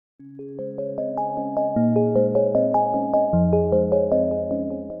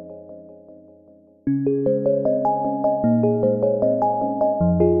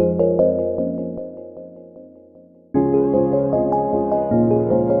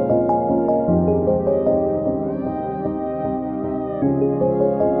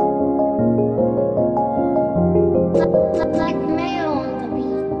Black Mayo on the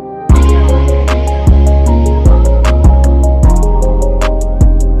beat.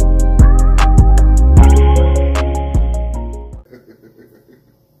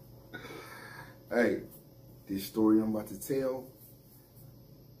 Hey, this story I'm about to tell,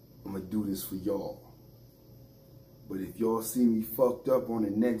 I'm gonna do this for y'all. But if y'all see me fucked up on the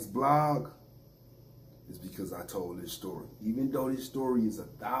next blog, it's because I told this story. Even though this story is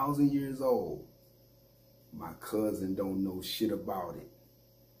 1,000 years old, my cousin don't know shit about it.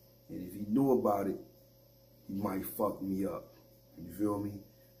 And if he knew about it, he might fuck me up. You feel me?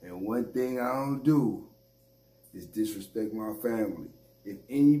 And one thing I don't do is disrespect my family. If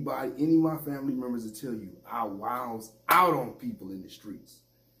any of my family members will tell you, I wows out on people in the streets.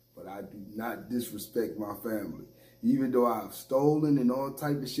 But I do not disrespect my family. Even though I've stolen and all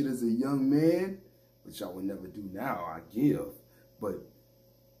type of shit as a young man, which I would never do now, I give. But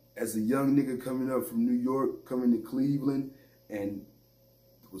as a young nigga coming up from New York, coming to Cleveland, and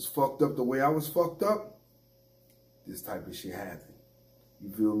was fucked up the way I was fucked up, this type of shit happened. You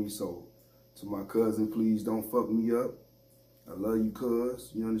feel me? So, to my cousin, please don't fuck me up. I love you,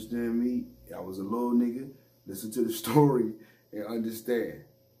 cuz. You understand me? I was a little nigga. Listen to the story and understand.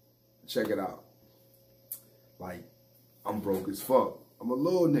 Check it out. Like, I'm broke as fuck. I'm a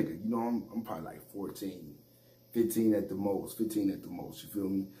little nigga. You know, I'm probably like 14, 15 at the most. 15 at the most, you feel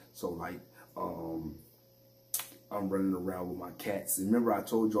me? So, like, I'm running around with my cats. And remember I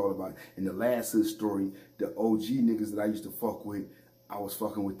told y'all about, in the last hood story, the OG niggas that I used to fuck with, I was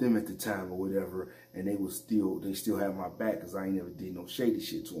fucking with them at the time or whatever, and they still have my back because I ain't never did no shady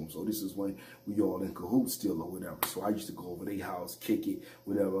shit to them. So this is when we all in cahoots still or whatever. So I used to go over their house, kick it,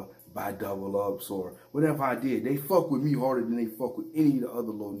 whatever, buy double ups or whatever I did. They fuck with me harder than they fuck with any of the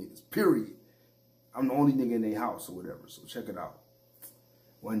other little niggas, period. I'm the only nigga in their house or whatever. So check it out.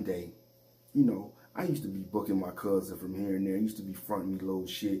 One day, you know, I used to be booking my cousin from here and there. He used to be fronting me little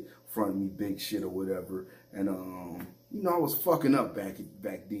shit, fronting me big shit or whatever. And, you know, I was fucking up back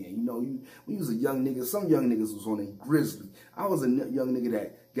then. You know, when you was a young nigga, some young niggas was on a grizzly. I was a young nigga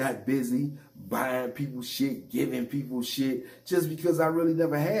that got busy buying people shit, giving people shit, just because I really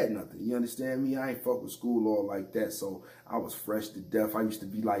never had nothing. You understand me? I ain't fuck with school all like that, so I was fresh to death. I used to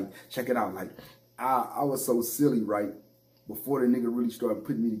be like, check it out, like, I was so silly, right? Before the nigga really started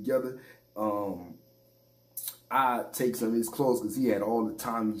putting me together, I take some of his clothes because he had all the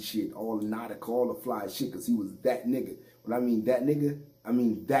Tommy shit, all the Nautica, all the fly shit because he was that nigga. When I mean that nigga, I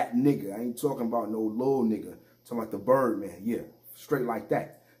mean that nigga. I ain't talking about no little nigga. I'm talking about the Birdman. Yeah, straight like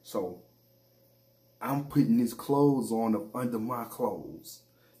that. So I'm putting his clothes on up under my clothes.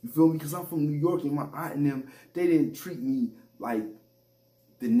 You feel me? Because I'm from New York and my aunt and them, they didn't treat me like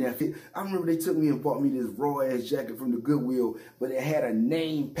the nephew. I remember they took me and bought me this raw-ass jacket from the Goodwill, but it had a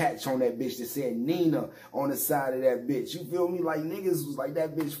name patch on that bitch that said Nina on the side of that bitch. You feel me? Like, niggas was like,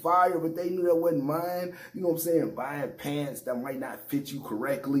 that bitch fire, but they knew that wasn't mine. You know what I'm saying? Buying pants that might not fit you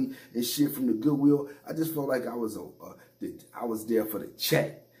correctly and shit from the Goodwill. I just felt like I was there for the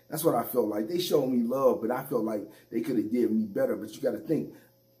check. That's what I felt like. They showed me love, but I felt like they could have did me better. But you got to think,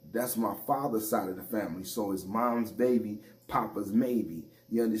 that's my father's side of the family. So it's mom's baby, papa's maybe.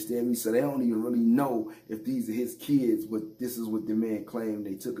 You understand me? So they don't even really know if these are his kids, but this is what the man claimed.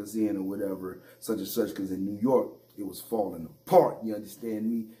 They took us in or whatever, such and such, because in New York, it was falling apart. You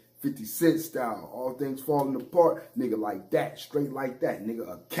understand me? 50 Cent style, all things falling apart, nigga like that, straight like that, nigga,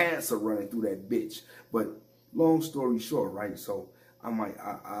 a cancer running through that bitch. But long story short, right? So I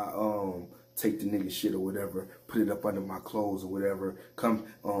take the nigga shit or whatever, put it up under my clothes or whatever, come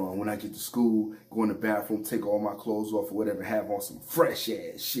when I get to school, go in the bathroom, take all my clothes off or whatever, have on some fresh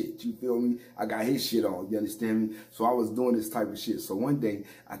ass shit, you feel me? I got his shit on, you understand me? So I was doing this type of shit. So one day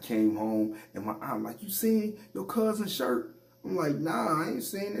I came home and my aunt like, you seen your cousin's shirt? I'm like, nah, I ain't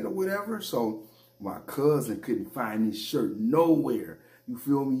seen it or whatever. So my cousin couldn't find his shirt nowhere, you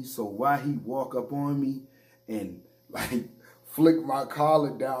feel me? So why he walk up on me and like flick my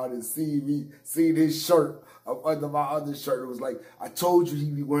collar down and see this shirt up under my other shirt. It was like, I told you he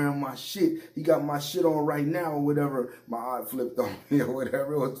be wearing my shit. He got my shit on right now or whatever. My aunt flipped on me or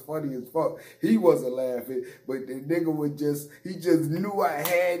whatever. It was funny as fuck. He wasn't laughing, but the nigga he just knew I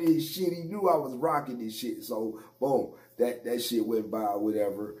had his shit. He knew I was rocking this shit. So, boom, that shit went by or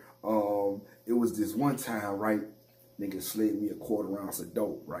whatever. It was this one time, right? Nigga slid me a 1/4 ounce of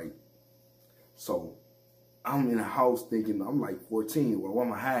dope, right? So I'm in the house thinking, I'm like 14, well, where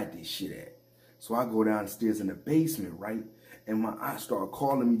am I hide this shit at? So I go downstairs in the basement, right? And my aunt started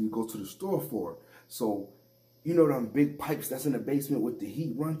calling me to go to the store for her. So, you know them big pipes that's in the basement with the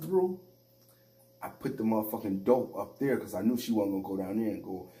heat run through? I put the motherfucking dope up there because I knew she wasn't gonna go down there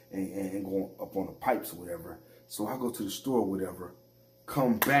and go up on the pipes or whatever. So I go to the store or whatever,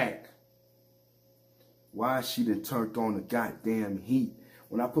 come back. Why she done turned on the goddamn heat?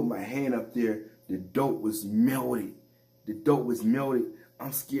 When I put my hand up there, the dope was melted. The dope was melted.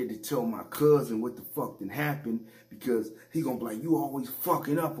 I'm scared to tell my cousin what the fuck done happened because he gonna be like, you always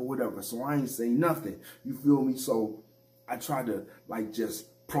fucking up or whatever. So I ain't say nothing. You feel me? So I tried to like just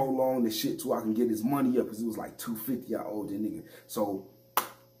prolong the shit till I can get his money up because it was like $250 I owed the nigga. So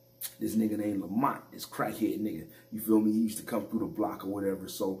this nigga named Lamont, this crackhead nigga, you feel me? He used to come through the block or whatever.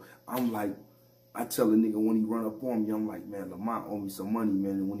 So I'm like, I tell the nigga when he run up on me, I'm like, man, Lamont owe me some money,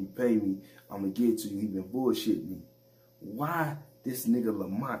 man. And when he pay me, I'm going to give it to you. He been bullshitting me. Why this nigga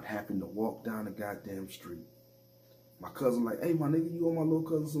Lamont happened to walk down the goddamn street? My cousin like, hey, my nigga, you owe my little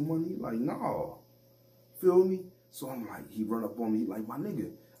cousin some money? He like, no. Feel me? So I'm like, he run up on me. He like, my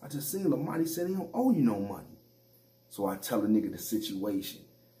nigga, I just seen Lamont. He said he don't owe you no money. So I tell the nigga the situation.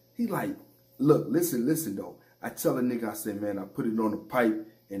 He like, look, listen, though. I tell the nigga, I said, man, I put it on the pipe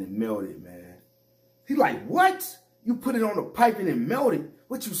and it melted, man. He like, what? You put it on the pipe and it melted?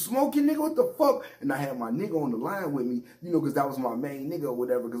 What, you smoking, nigga? What the fuck? And I had my nigga on the line with me, you know, because that was my main nigga or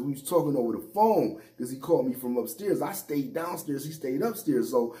whatever, because we was talking over the phone, because he called me from upstairs. I stayed downstairs. He stayed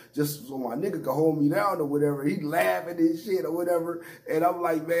upstairs. So just so my nigga could hold me down or whatever, he'd laugh at this shit or whatever. And I'm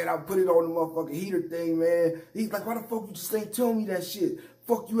like, man, I put it on the motherfucking heater thing, man. He's like, why the fuck you just ain't tell me that shit?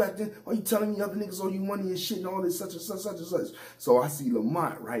 Fuck you acting. Are you telling me other niggas owe you money and shit and all this such and such, such and such? So I see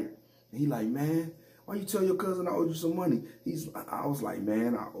Lamont, right? And he like, man, why you tell your cousin I owe you some money? I was like,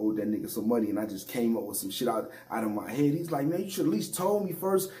 man, I owe that nigga some money, and I just came up with some shit out of my head. He's like, man, you should at least told me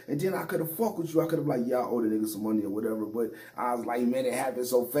first, and then I could have fucked with you. I could have like, yeah, I owe the nigga some money or whatever, but I was like, man, it happened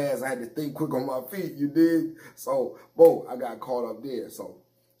so fast, I had to think quick on my feet, you dig? So, boom, I got caught up there. So,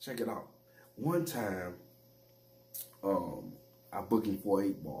 check it out. One time, I booked him for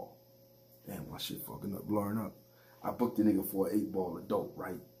an 8-ball. Damn, my shit fucking up, blurring up. I booked the nigga for an 8-ball of dope,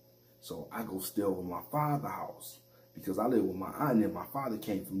 right? So I go stay over my father's house because I live with my aunt and my father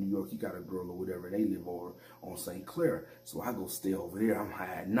came from New York. He got a girl or whatever. They live over on St. Clair. So I go stay over there. I'm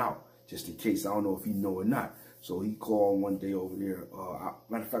hiding out just in case. I don't know if he know or not. So he called one day over there.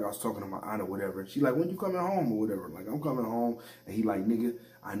 Matter of fact, I was talking to my aunt or whatever. She like, when you coming home or whatever? Like, I'm coming home. And he like, nigga,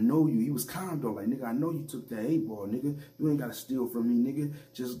 I know you. He was calm though. Like, nigga, I know you took that 8-ball, nigga. You ain't got to steal from me, nigga.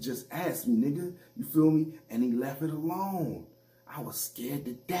 Just ask me, nigga. You feel me? And he left it alone. I was scared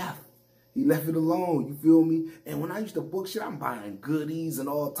to death. He left it alone, you feel me? And when I used to book shit, I'm buying goodies and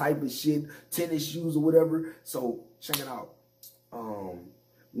all type of shit, tennis shoes or whatever. So, check it out.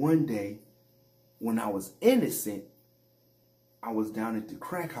 One day, when I was innocent, I was down at the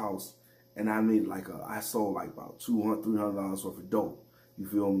crack house, and I made I sold like about $200, $300 worth of dope. You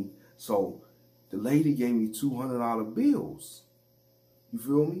feel me? So, the lady gave me $200 bills. You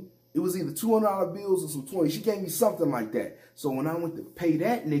feel me? It was either $200 bills or some 20. She gave me something like that. So, when I went to pay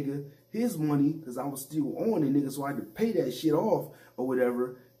that nigga his money, because I was still on the nigga, so I had to pay that shit off or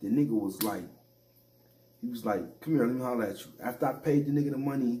whatever, the nigga was like, he was like, come here, let me holler at you. After I paid the nigga the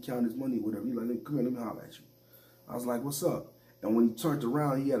money, he counted his money or whatever. He like, come here, let me holler at you. I was like, what's up? And when he turned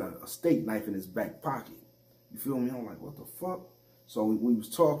around, he had a steak knife in his back pocket. You feel me? I'm like, what the fuck? So when we was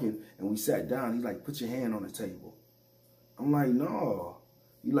talking and we sat down, he like, put your hand on the table. I'm like, no.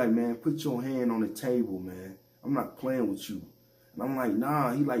 He like, man, put your hand on the table, man. I'm not playing with you. And I'm like,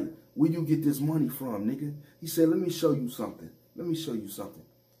 nah. He like, where you get this money from, nigga? He said, let me show you something. Let me show you something.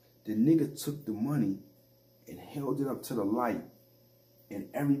 The nigga took the money and held it up to the light, and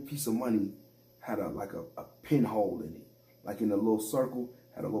every piece of money had a pinhole in it. Like in a little circle,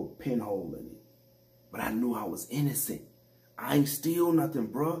 had a little pinhole in it. But I knew I was innocent. I ain't steal nothing,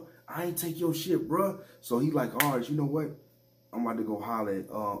 bruh. I ain't take your shit, bruh. So he like, all right, you know what? I'm about to go holler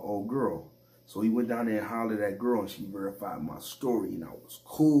at old girl. So he went down there and hollered at that girl, and she verified my story, and I was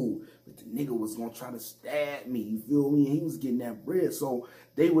cool. But the nigga was going to try to stab me, you feel me? And he was getting that bread. So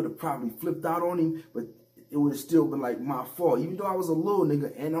they would have probably flipped out on him, but it would have still been like my fault. Even though I was a little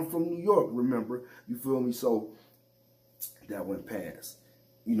nigga, and I'm from New York, remember? You feel me? So that went past.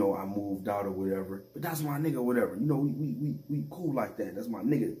 You know, I moved out or whatever. But that's my nigga, whatever. You know, we cool like that. That's my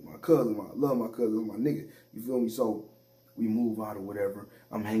nigga, my cousin. I love my cousin, my nigga. You feel me? So we move out or whatever.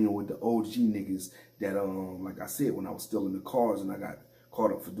 I'm hanging with the OG niggas that, like I said, when I was still in the cars and I got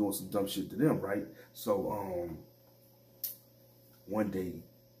caught up for doing some dumb shit to them, right? So, one day,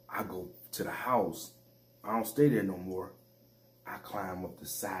 I go to the house. I don't stay there no more. I climb up the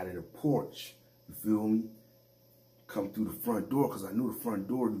side of the porch. You feel me? Come through the front door, because I knew the front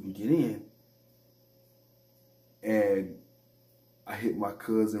door you can get in. And I hit my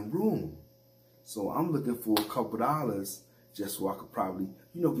cousin's room. So I'm looking for a couple dollars just so I could probably,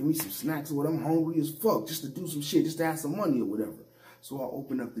 you know, give me some snacks or whatever. I'm hungry as fuck, just to do some shit, just to have some money or whatever. So I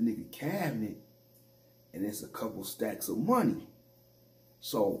open up the nigga cabinet, and it's a couple stacks of money.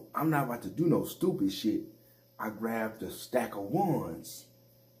 So I'm not about to do no stupid shit. I grabbed a stack of ones,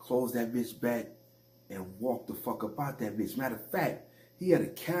 closed that bitch back, and walked the fuck up out that bitch. Matter of fact, he had a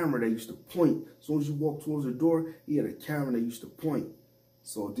camera that used to point. As soon as you walk towards the door, he had a camera that used to point.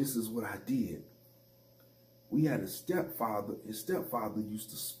 So this is what I did. We had a stepfather. His stepfather used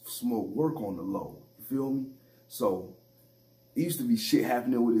to smoke work on the low. You feel me? So it used to be shit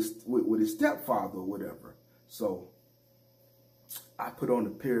happening with his stepfather or whatever. So I put on a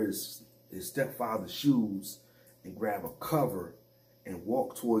pair of his stepfather's shoes and grab a cover and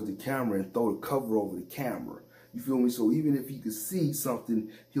walk towards the camera and throw the cover over the camera. You feel me? So even if he could see something,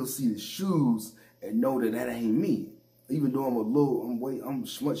 he'll see the shoes and know that that ain't me. Even though I'm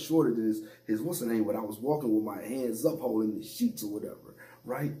much shorter than his what's the name, but I was walking with my hands up holding the sheets or whatever,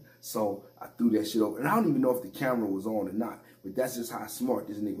 right? So I threw that shit over. And I don't even know if the camera was on or not, but that's just how smart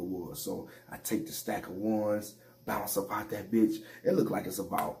this nigga was. So I take the stack of ones, bounce up out that bitch. It looked like it's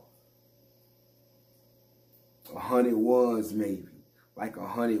about 100 ones maybe. Like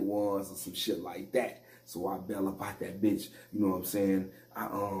 100 ones or some shit like that. So I bail up out that bitch. You know what I'm saying?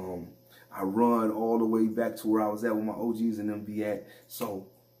 I run all the way back to where I was at with my OGs and them be at. So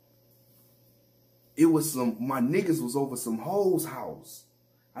it was my niggas was over some hoe's house.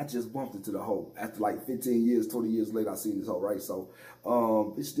 I just bumped into the hoe. After like 15 years, 20 years later, I seen this hoe, right? So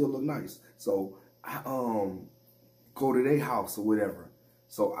it still look nice. So I go to their house or whatever.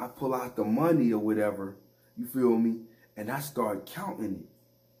 So I pull out the money or whatever, you feel me? And I start counting it.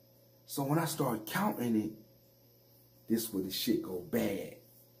 So when I start counting it, this where the shit go bad.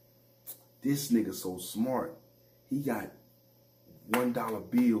 This nigga so smart. He got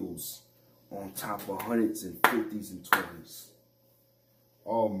 $1 bills on top of 100s and 50s and 20s.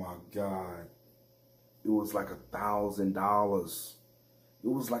 Oh my God. It was like $1,000. It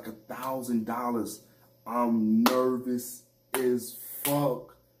was like $1,000. I'm nervous as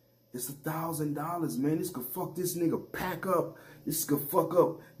fuck. It's $1,000, man. This could fuck this nigga pack up. This could fuck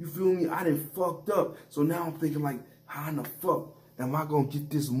up. You feel me? I done fucked up. So now I'm thinking like, how in the fuck am I gonna get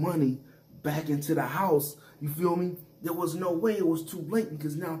this money back into the house? You feel me? There was no way. It was too late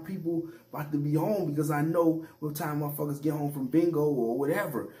because now people about to be home because I know what time motherfuckers get home from bingo or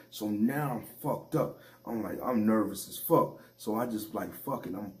whatever. So now I'm fucked up. I'm like, I'm nervous as fuck. So I just like, fuck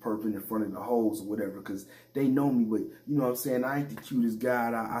it. I'm perping in front of the hoes or whatever because they know me. But you know what I'm saying? I ain't the cutest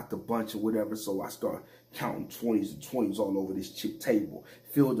guy out the bunch or whatever. So I start counting 20s and 20s all over this chick table.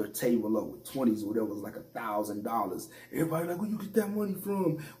 Filled her table up with 20s or whatever. It was like $1,000. Everybody like, where you get that money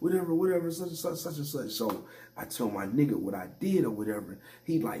from? Whatever, such and such, such and such. So I told my nigga what I did or whatever.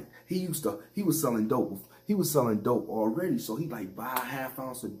 He was selling dope. He was selling dope already. So he like buy a half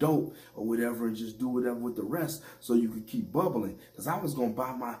ounce of dope or whatever and just do whatever with the rest so you could keep bubbling. Because I was going to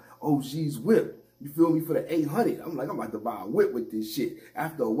buy my OG's whip. You feel me? For the 800. I'm like, I'm about to buy a whip with this shit.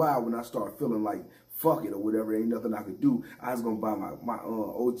 After a while, when I start feeling like, fuck it or whatever, ain't nothing I could do, I was going to buy my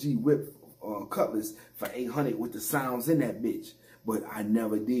OG whip Cutlass for 800 with the sounds in that bitch. But I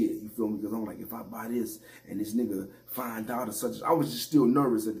never did, you feel me? Because I'm like, if I buy this and this nigga find out or such, I was just still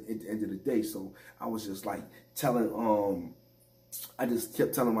nervous at the end of the day. So I was just like telling, I just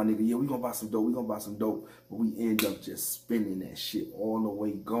kept telling my nigga, yeah, we gonna buy some dope, but we end up just spending that shit all the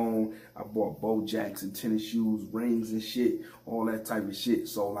way gone. I bought Bo Jacks and tennis shoes, rings and shit, all that type of shit.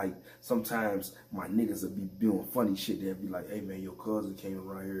 So like sometimes my niggas would be doing funny shit. They'd be like, hey man, your cousin came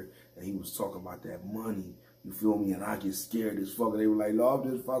around here and he was talking about that money. You feel me? And I get scared as fuck. They were like, no, I'm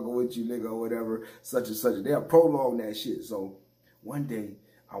just fucking with you, nigga, or whatever, such and such. They'll prolong that shit. So one day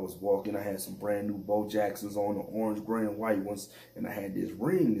I was walking. I had some brand new Bo Jacksons on, the orange, gray, and white ones. And I had this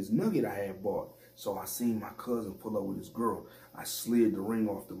ring, this nugget I had bought. So I seen my cousin pull up with his girl. I slid the ring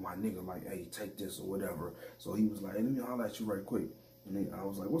off to my nigga like, hey, take this or whatever. So he was like, hey, let me holler at you right quick. And then I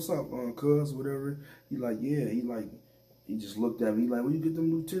was like, what's up, cuz, whatever. He like, yeah. He just looked at me. He like, where you get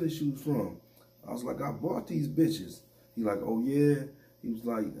them new tennis shoes from? I was like, I bought these bitches. He like, oh yeah. He was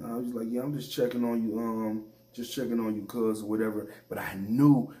like, yeah, I'm just checking on you, cuz, or whatever. But I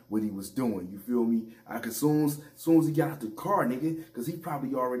knew what he was doing. You feel me? I could soon as he got out the car, nigga, because he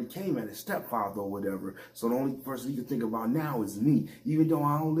probably already came at his stepfather or whatever. So the only person he could think about now is me. Even though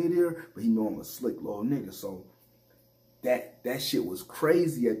I don't live there, but he know I'm a slick little nigga. So that shit was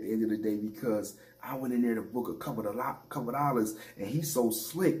crazy at the end of the day, because I went in there to book a couple dollars, and he's so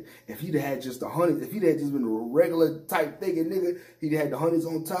slick. If he'd had just $100, if he'd had just been a regular type thinking nigga, he'd had the hundreds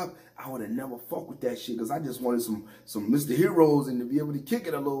on top, I would have never fucked with that shit, because I just wanted some Mr. Heroes and to be able to kick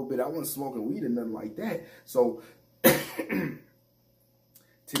it a little bit. I wasn't smoking weed or nothing like that. So to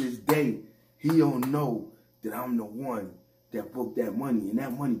this day, he don't know that I'm the one that booked that money, and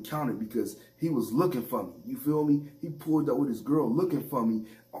that money counted because he was looking for me. You feel me? He pulled up with his girl looking for me,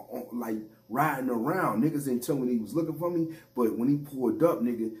 like riding around. Niggas didn't tell me he was looking for me, but when he pulled up,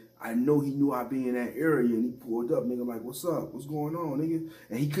 nigga, I know he knew I'd be in that area, and he pulled up, nigga, like, what's up? What's going on, nigga?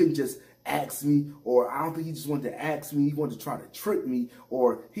 And he couldn't just ask me, or I don't think he just wanted to ask me. He wanted to try to trick me,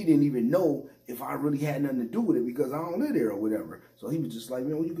 or he didn't even know if I really had nothing to do with it because I don't live there or whatever. So he was just like,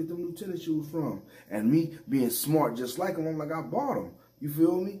 man, where you get them new tennis shoes from? And me being smart just like him, I'm like, I bought them. You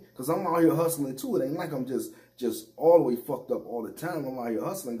feel me? Because I'm out here hustling too. It ain't like I'm just all the way fucked up all the time. I'm out here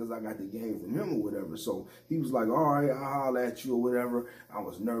hustling because I got the game from him or whatever. So he was like, all right, I'll holler at you or whatever. I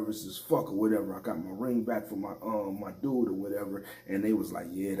was nervous as fuck or whatever. I got my ring back from my dude or whatever. And they was like,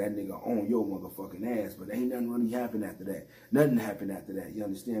 yeah, that nigga on your motherfucking ass. But ain't nothing really happened after that. Nothing happened after that. You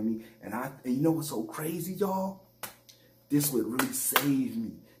understand me? And you know what's so crazy, y'all? This would really save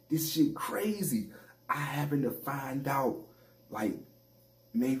me. This shit crazy. I happened to find out, like,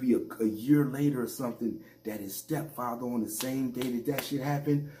 maybe a year later or something, that his stepfather on the same day that shit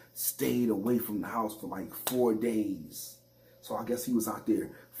happened stayed away from the house for like 4 days. So I guess he was out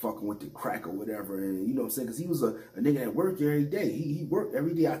there fucking with the crack or whatever, and you know what I'm saying, because he was a nigga that worked every day. He worked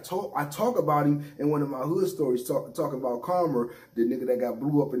every day. I talk about him in one of my hood stories, talking about Karma, the nigga that got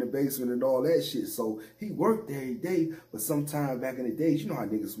blew up in the basement and all that shit. So he worked every day, but sometime back in the days, you know how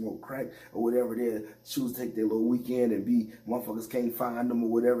niggas smoke crack or whatever, they choose to take their little weekend and be motherfuckers can't find them or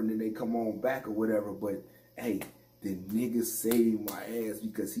whatever, and then they come on back or whatever. But hey, the nigga saved my ass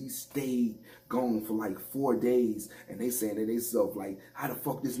because he stayed gone for like 4 days, and they saying to themselves like, how the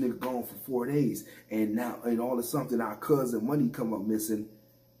fuck this nigga gone for 4 days? And now, and all of something, our cousin money come up missing,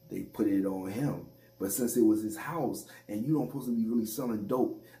 they put it on him. But since it was his house, and you don't supposed to be really selling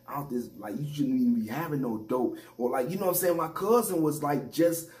dope out this, like you shouldn't even be having no dope, or like, you know what I'm saying? My cousin was like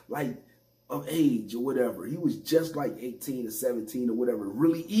just like of age or whatever. He was just like 18 or 17 or whatever,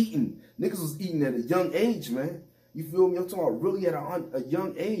 really eating. Niggas was eating at a young age, man. You feel me? I'm talking about really at a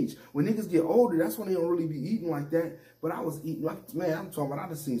young age. When niggas get older, that's when they don't really be eating like that. But I was eating, man, I'm talking about, I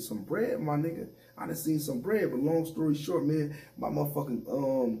done seen some bread, my nigga. I done seen some bread, but long story short, man, my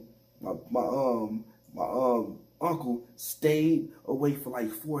motherfucking, my uncle stayed away for like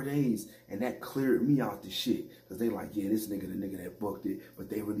 4 days, and that cleared me out the shit. Because they like, yeah, this nigga, the nigga that booked it, but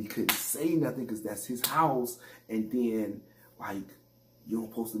they really couldn't say nothing because that's his house. And then, like, you don't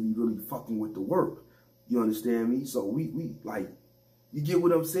supposed to be really fucking with the work. You understand me? So we like, you get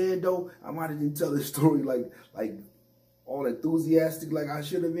what I'm saying though? I might have didn't tell this story like all enthusiastic like I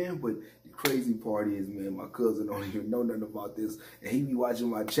should have been, but the crazy part is, man, my cousin don't even know nothing about this, and he be watching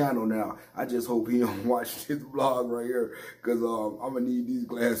my channel now. I just hope he don't watch this vlog right here, because I'm gonna need these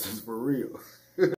glasses for real.